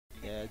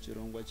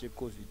chirongwa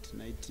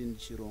cheCovid-19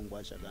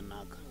 chirongwa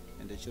chakanaka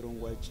ende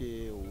chirongwa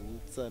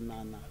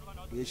cheutsanana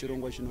uye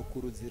chirongwa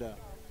chinokurudzira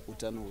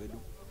utano hwedu,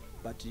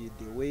 but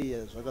the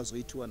way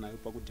zvakazoitwa nayo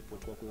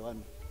pakudhipotwa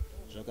kwevanhu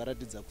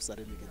zvakaratidza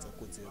kusaremekedza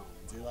kodzero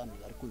dzevanhu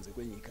vari kunze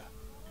kwenyika.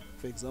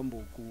 For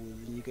example,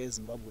 kunyika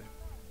yeZimbabwe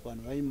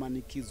vanhu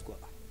vaimanikidzwa,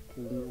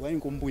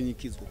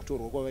 vaingombunyikidzwa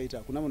kutorwa kwavaita.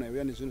 Hakuna munhu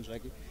aiuya nezvinhu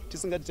zvake,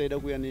 tisingati taida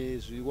kuuya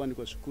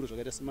nezviwanikwa zvikuru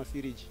zvakaita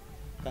semafiriji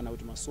kana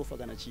kuti masofa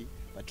kana chii,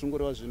 but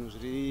tingoreva zvinhu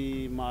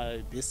zviri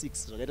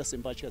mabasics zvakaita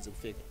sembatya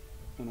dzekupfeka.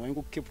 Munhu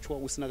waingokepchwa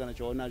usina kana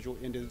chaonacho,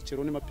 ende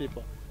chero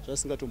nemapepa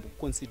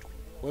zvasingatombokonsidwa,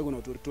 waigona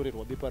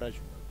kutoritorerwa bepa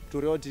racho,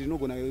 kutoreva kuti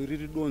rinogona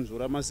riri donzvo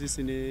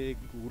ramasisi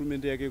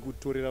nehurumende yake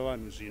kutorera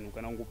vanhu zvinhu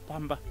kana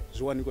kungopamba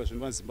zviwanikwa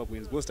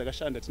zvemaZimbabweans, because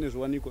takashanda tine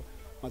zviwanikwa.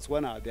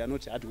 Botswana, they are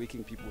not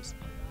hard-working peoples,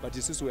 but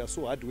since we are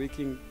so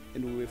hard-working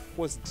and we were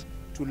forced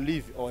to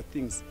leave our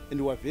things,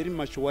 and we are very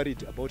much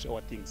worried about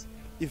our things.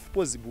 If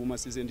possible,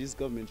 Masisi and this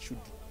government should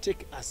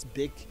take us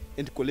back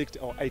and collect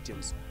our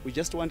items. We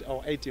just want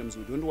our items.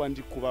 We don't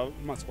want Kuva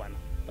Botswana,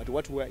 but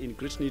what we are in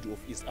great need of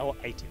is our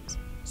items.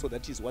 So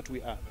that is what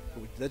we are.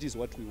 That is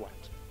what we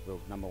want. Well,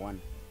 number one,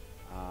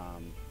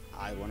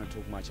 I want to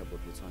talk much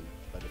about Botswana,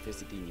 but the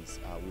first thing is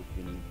we've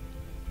been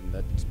in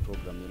that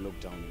program, the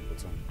lockdown in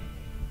Botswana.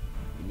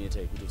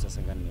 Imeta ikuti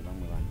usasangana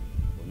nevamwe vanhu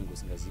vanenge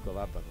usingazikwa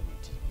vabva kana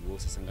kuti iwe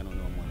usasangana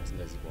nevamwe vanhu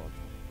usingazikwa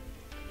vabva.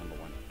 Number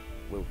one.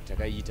 Well,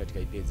 takaita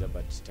tikaipedza,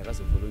 but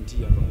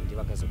takazovolunteer pamwe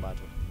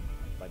vakazobatwa,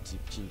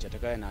 but chinhu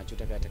chatakaya nacho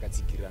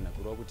takatsikirana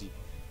kureva kuti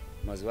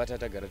mazuva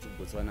atatagara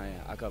kuBotswana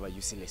aya akava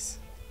useless.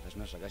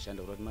 Hazvina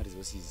zvakashanda kureva kuti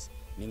maresources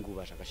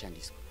nenguva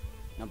zvakashandiswa.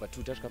 Number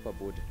two, tasvika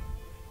paborder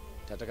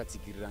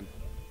tatakatsikirirana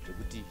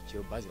zvekuti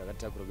chero bhazi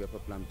rakatakura kuuya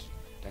paPlumtree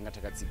tanga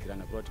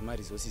takatsikirana kureva kuti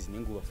maresources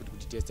nenguva futi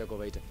kuti test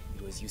yakwavaita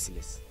it was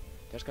useless.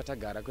 Tasvika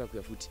tagara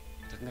kuya futi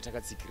takanga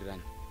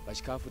takatsikirirana,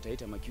 vachikafu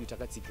taita maqueue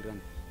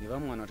takatsikirirana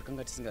nevamwe vanhu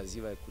vatakanga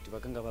tisingaziva kuti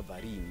vakanga vabva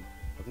riini,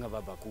 vakanga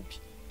vabva kupi.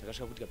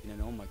 Takasvika kuti kapinda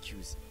navo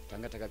maqueues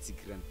tanga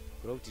takatsikirirana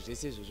kureva kuti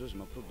zvese izvozvo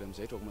zvimaprograms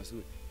zvaitwa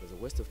kumashure was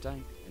a waste of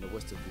time and a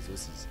waste of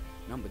resources.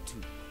 Number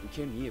two, we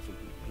came here for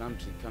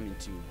Plumtree coming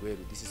to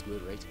Gweru. This is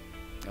Gweru, right?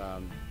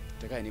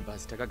 Takaya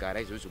nebhazi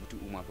takagara izvozvo zvokuti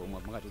umwe apa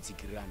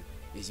makatotsikirirana,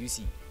 as you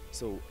see.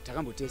 So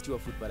takambotestiwa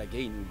food, but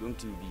again we're going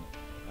to be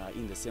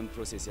in the same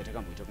process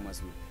yatakamboita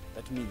kumashure.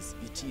 That means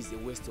it is a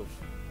waste of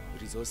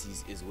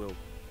resources as well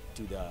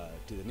to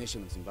the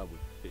nation of Zimbabwe.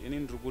 Ini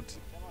ndiri kuti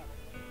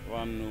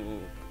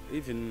vanhu,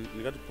 even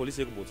ndikati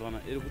polisi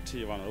yekuBotswana iri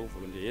kuti vanhu vari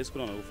kuvolunteer, yes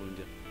kuna vanhu vari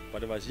kuvolunteer,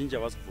 but vazhinji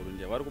havasi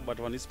kuvolunteer. Vari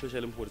kubata vanhu,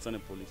 especially mupolisi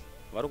nepolisi,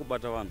 vari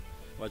kubata vanhu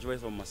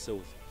vachivaisa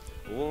mumacells.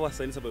 Vo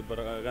vasainisa pepa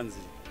rakanzi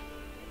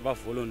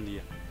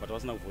vavolunteer, but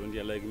vasina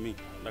kuvolunteer like me.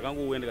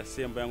 Ndakangouya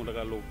ndikasemba yangu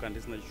ndakaloka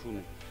ndisina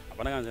chunhu,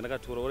 hapana kana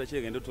ndakatora ora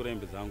chege ndotora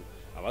hembe dzangu,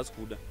 havasi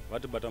kuda,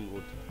 vatibata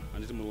murodi,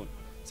 handiti muruoni.